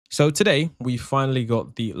So today we finally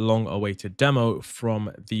got the long-awaited demo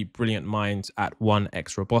from the brilliant minds at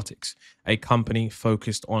 1X Robotics, a company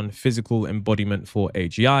focused on physical embodiment for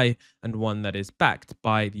AGI and one that is backed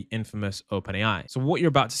by the infamous OpenAI. So what you're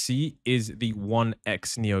about to see is the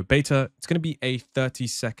 1X Neo Beta. It's going to be a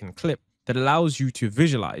 30-second clip that allows you to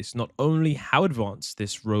visualize not only how advanced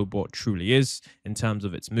this robot truly is in terms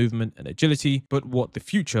of its movement and agility, but what the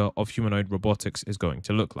future of humanoid robotics is going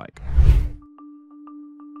to look like.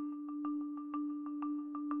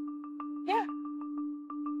 Yeah.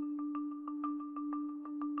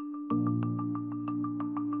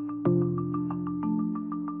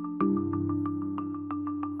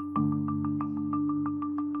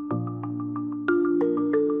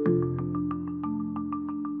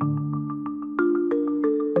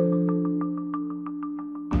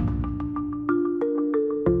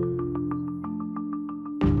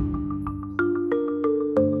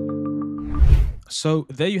 So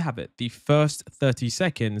there you have it, the first 30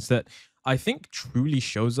 seconds that I think truly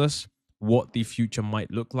shows us what the future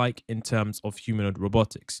might look like in terms of humanoid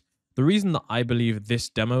robotics. The reason that I believe this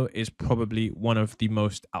demo is probably one of the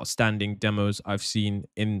most outstanding demos I've seen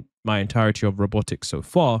in my entirety of robotics so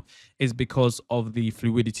far is because of the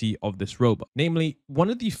fluidity of this robot. Namely, one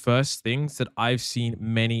of the first things that I've seen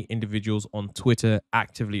many individuals on Twitter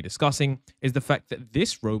actively discussing is the fact that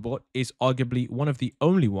this robot is arguably one of the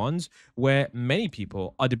only ones where many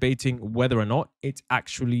people are debating whether or not it's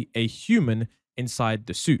actually a human inside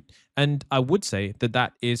the suit. And I would say that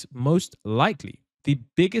that is most likely the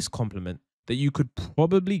biggest compliment that you could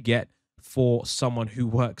probably get for someone who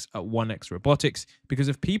works at 1X Robotics, because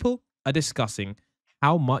if people are discussing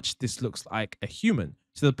how much this looks like a human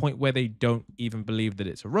to the point where they don't even believe that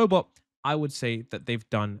it's a robot, I would say that they've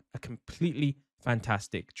done a completely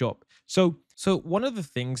fantastic job. So one of the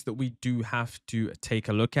things that we do have to take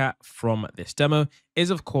a look at from this demo is,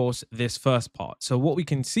 of course, this first part. So what we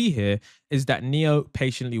can see here is that Neo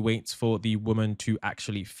patiently waits for the woman to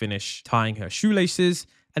actually finish tying her shoelaces.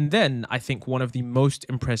 And then I think one of the most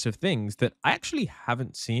impressive things that I actually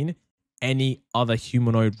haven't seen any other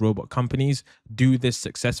humanoid robot companies do this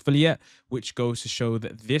successfully yet, which goes to show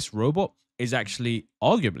that this robot is actually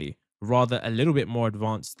arguably rather a little bit more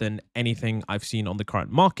advanced than anything I've seen on the current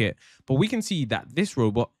market. But we can see that this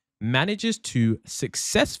robot manages to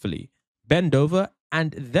successfully bend over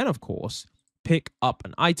and then, of course, pick up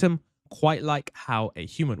an item quite like how a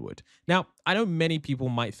human would. Now, I know many people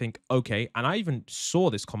might think, okay, and I even saw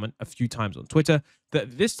this comment a few times on Twitter,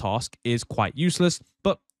 that this task is quite useless,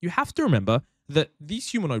 but you have to remember that these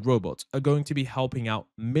humanoid robots are going to be helping out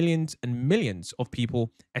millions and millions of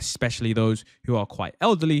people, especially those who are quite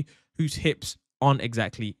elderly, whose hips aren't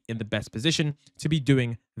exactly in the best position to be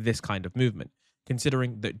doing this kind of movement.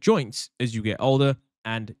 Considering that joints, as you get older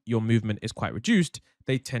and your movement is quite reduced,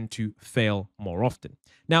 they tend to fail more often.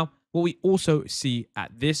 Now, what we also see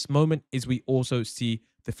at this moment is we also see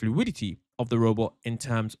the fluidity of the robot in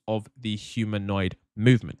terms of the humanoid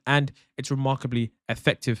movement. And it's remarkably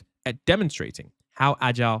effective at demonstrating how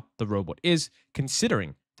agile the robot is,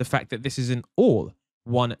 considering the fact that this is in all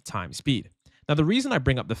one time speed. Now, the reason I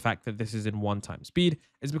bring up the fact that this is in one time speed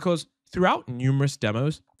is because throughout numerous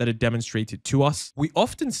demos that are demonstrated to us, we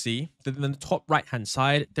often see that in the top right hand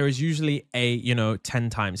side, there is usually a, 10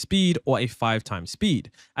 times speed or a 5 times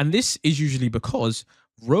speed. And this is usually because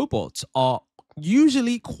robots are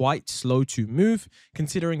usually quite slow to move,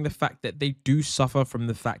 considering the fact that they do suffer from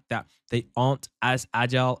the fact that they aren't as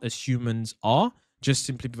agile as humans are, just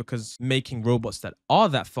simply because making robots that are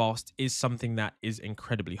that fast is something that is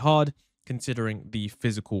incredibly hard, considering the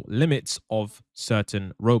physical limits of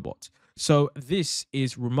certain robots. So this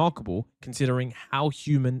is remarkable considering how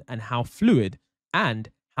human and how fluid and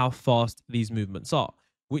how fast these movements are,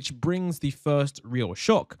 which brings the first real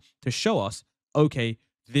shock to show us, okay,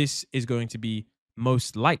 this is going to be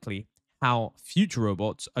most likely how future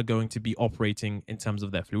robots are going to be operating in terms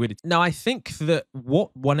of their fluidity. Now, I think that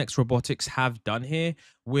what 1X Robotics have done here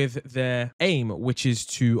with their aim, which is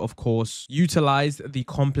to, of course, utilize the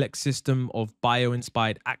complex system of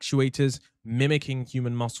bio-inspired actuators, mimicking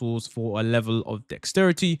human muscles for a level of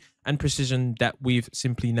dexterity and precision that we've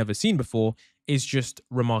simply never seen before, is just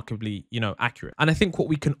remarkably, accurate. And I think what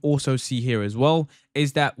we can also see here as well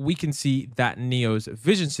is that we can see that Neo's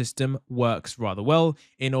vision system works rather well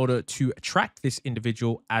in order to track this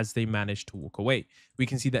individual as they manage to walk away. We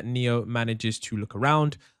can see that Neo manages to look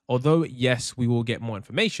around, although yes, we will get more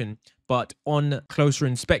information, but on closer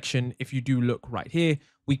inspection, if you do look right here,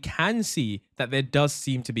 we can see that there does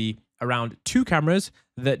seem to be around 2 cameras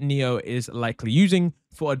that Neo is likely using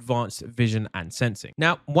for advanced vision and sensing.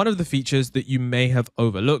 Now, one of the features that you may have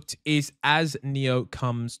overlooked is as Neo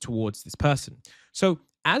comes towards this person. So,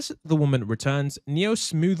 as the woman returns, Neo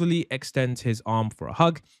smoothly extends his arm for a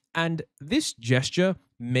hug, and this gesture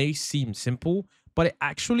may seem simple, but it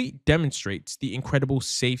actually demonstrates the incredible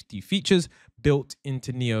safety features built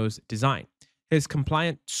into Neo's design. His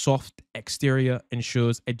compliant, soft exterior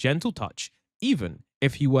ensures a gentle touch, even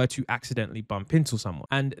if he were to accidentally bump into someone.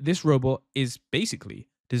 And this robot is basically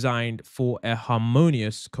designed for a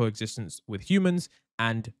harmonious coexistence with humans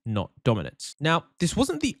and not dominance. Now, this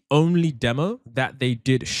wasn't the only demo that they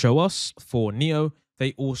did show us for Neo.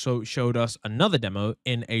 They also showed us another demo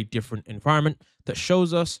in a different environment that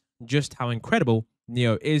shows us just how incredible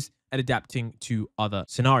Neo is at adapting to other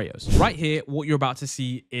scenarios. Right here, what you're about to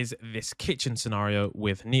see is this kitchen scenario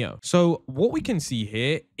with Neo. So what we can see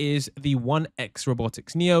here is the 1X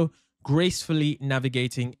Robotics Neo gracefully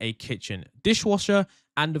navigating a kitchen dishwasher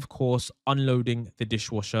and of course unloading the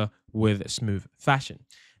dishwasher with smooth fashion.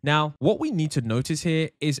 Now, what we need to notice here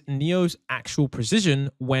is Neo's actual precision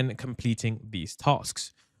when completing these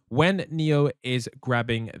tasks. When Neo is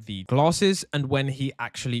grabbing the glasses and when he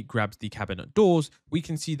actually grabs the cabinet doors, we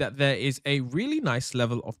can see that there is a really nice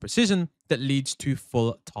level of precision that leads to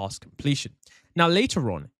full task completion. Now,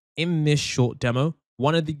 later on in this short demo,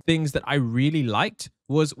 one of the things that I really liked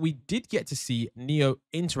was we did get to see Neo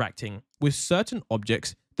interacting with certain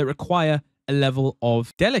objects that require a level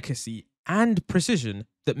of delicacy and precision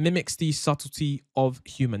that mimics the subtlety of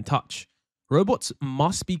human touch. Robots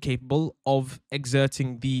must be capable of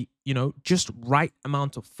exerting the, just right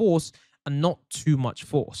amount of force and not too much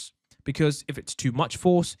force. Because if it's too much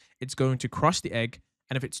force, it's going to crush the egg.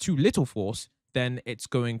 And if it's too little force, then it's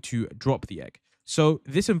going to drop the egg. So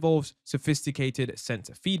this involves sophisticated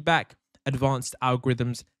sensor feedback, advanced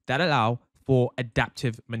algorithms that allow for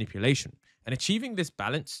adaptive manipulation. And achieving this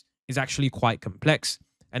balance is actually quite complex,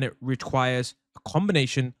 and it requires a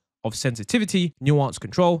combination of sensitivity, nuance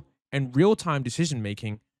control, and real-time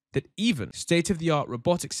decision-making that even state-of-the-art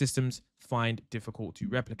robotic systems find difficult to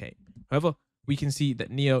replicate. However, we can see that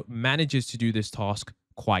Neo manages to do this task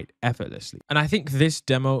quite effortlessly. And I think this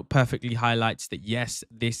demo perfectly highlights that yes,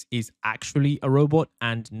 this is actually a robot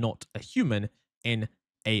and not a human in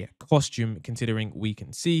a costume, considering we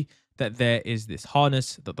can see that there is this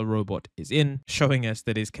harness that the robot is in, showing us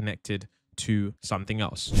that is connected to something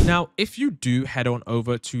else. Now, if you do head on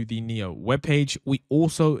over to the Neo webpage, we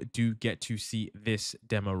also do get to see this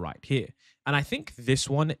demo right here. And I think this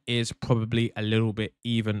one is probably a little bit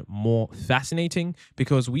even more fascinating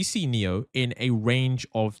because we see Neo in a range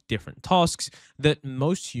of different tasks that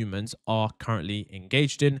most humans are currently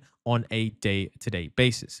engaged in on a day-to-day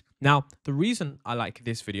basis. Now, the reason I like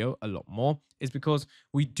this video a lot more is because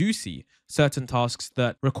we do see certain tasks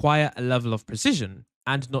that require a level of precision,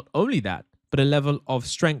 and not only that, but a level of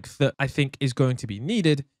strength that I think is going to be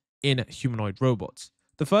needed in humanoid robots.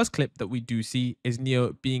 The first clip that we do see is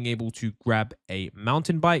Neo being able to grab a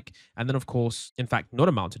mountain bike, and then of course, in fact, not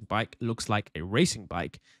a mountain bike, it looks like a racing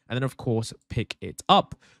bike, and then of course, pick it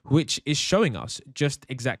up, which is showing us just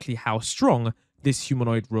exactly how strong this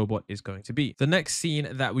humanoid robot is going to be. The next scene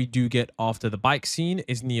that we do get after the bike scene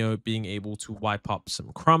is Neo being able to wipe up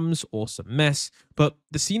some crumbs or some mess, but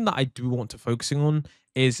the scene that I do want to focus on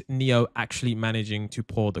is Neo actually managing to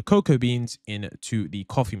pour the cocoa beans into the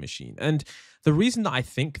coffee machine. And the reason that I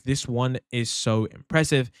think this one is so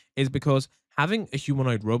impressive is because having a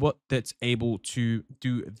humanoid robot that's able to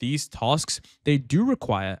do these tasks, they do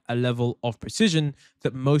require a level of precision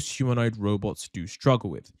that most humanoid robots do struggle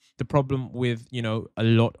with. The problem with, a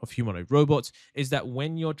lot of humanoid robots is that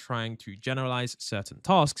when you're trying to generalize certain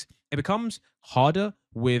tasks, it becomes harder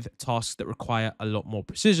with tasks that require a lot more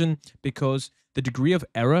precision because the degree of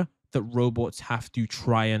error that robots have to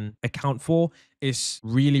try and account for is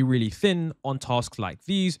really, really thin on tasks like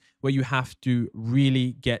these, where you have to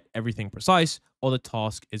really get everything precise or the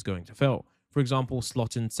task is going to fail. For example,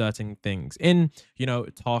 slot inserting things in,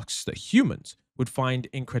 tasks that humans would find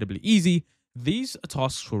incredibly easy. These are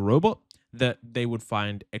tasks for a robot that they would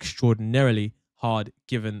find extraordinarily hard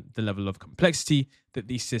given the level of complexity that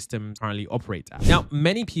these systems currently operate at. Now,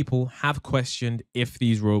 many people have questioned if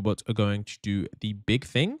these robots are going to do the big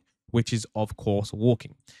thing, which is, of course,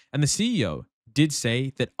 walking. And the CEO did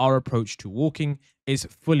say that our approach to walking is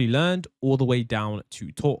fully learned all the way down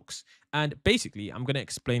to talks. And basically, I'm going to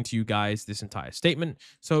explain to you guys this entire statement.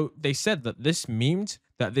 So they said that this means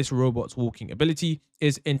that this robot's walking ability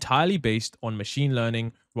is entirely based on machine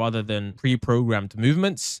learning rather than pre-programmed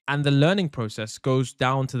movements. And the learning process goes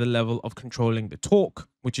down to the level of controlling the torque,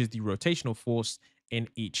 which is the rotational force in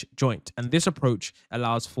each joint. And this approach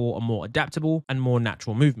allows for a more adaptable and more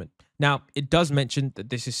natural movement. Now, it does mention that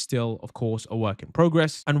this is still, of course, a work in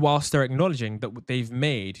progress. And whilst they're acknowledging that they've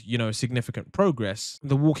made, significant progress,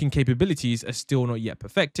 the walking capabilities are still not yet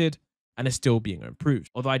perfected and are still being improved.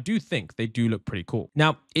 Although I do think they do look pretty cool.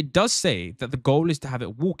 Now, it does say that the goal is to have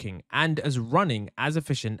it walking and as running as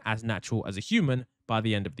efficient as natural as a human by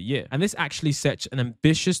the end of the year. And this actually sets an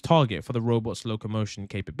ambitious target for the robot's locomotion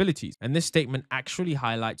capabilities. And this statement actually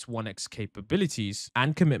highlights 1X's capabilities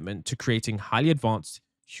and commitment to creating highly advanced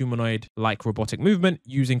humanoid-like robotic movement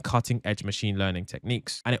using cutting-edge machine learning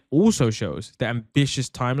techniques. And it also shows the ambitious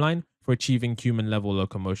timeline for achieving human-level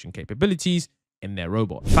locomotion capabilities in their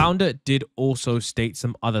robot. Founder did also state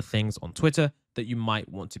some other things on Twitter that you might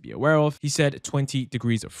want to be aware of. He said 20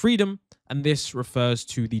 degrees of freedom, and this refers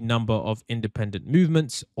to the number of independent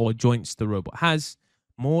movements or joints the robot has.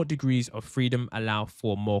 More degrees of freedom allow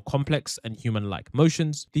for more complex and human-like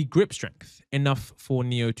motions. The grip strength, enough for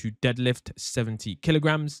Neo to deadlift 70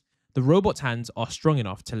 kilograms. The robot's hands are strong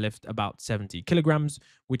enough to lift about 70 kilograms,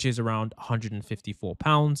 which is around 154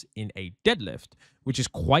 pounds in a deadlift, which is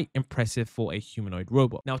quite impressive for a humanoid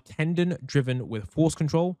robot. Now, tendon-driven with force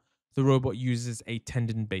control, the robot uses a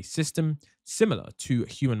tendon-based system similar to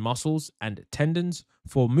human muscles and tendons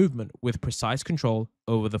for movement with precise control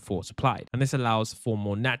over the force applied. And this allows for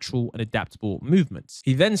more natural and adaptable movements.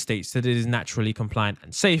 He then states that it is naturally compliant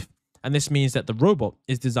and safe, and this means that the robot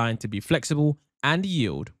is designed to be flexible and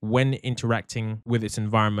yield when interacting with its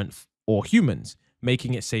environment or humans,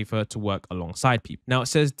 making it safer to work alongside people. Now, it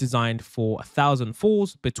says designed for 1,000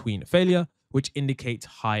 falls between failure, which indicates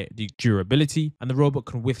high durability, and the robot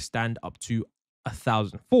can withstand up to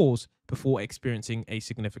 1,000 falls before experiencing a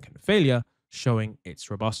significant failure, showing its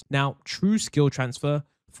robustness. Now, true skill transfer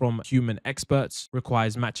from human experts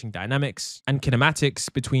requires matching dynamics and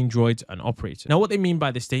kinematics between droids and operators. Now, what they mean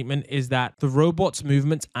by this statement is that the robot's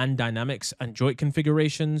movements and dynamics and joint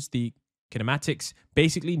configurations, the kinematics,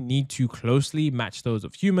 basically need to closely match those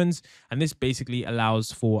of humans, and this basically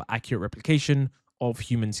allows for accurate replication of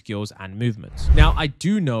human skills and movements. Now, I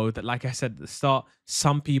do know that, like I said at the start,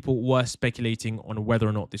 some people were speculating on whether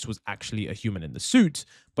or not this was actually a human in the suit.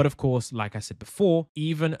 But of course, like I said before,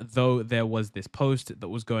 even though there was this post that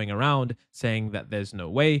was going around saying that there's no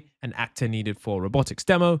way an actor needed for a robotics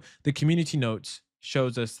demo, the community notes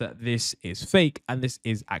shows us that this is fake and this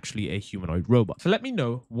is actually a humanoid robot. So let me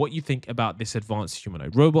know what you think about this advanced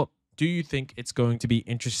humanoid robot. Do you think it's going to be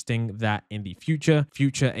interesting that in the future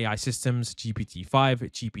AI systems, GPT-5,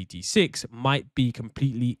 GPT-6, might be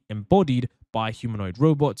completely embodied by humanoid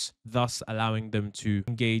robots, thus allowing them to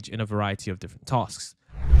engage in a variety of different tasks?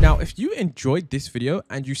 Now, if you enjoyed this video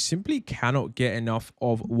and you simply cannot get enough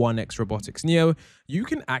of 1X Robotics Neo, you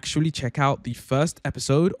can actually check out the first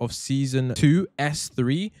episode of Season 2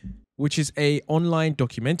 S3, which is an online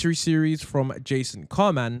documentary series from Jason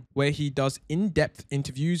Carman, where he does in-depth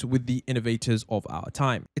interviews with the innovators of our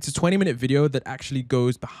time. It's a 20-minute video that actually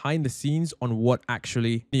goes behind the scenes on what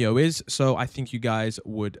actually Neo is, so I think you guys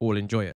would all enjoy it.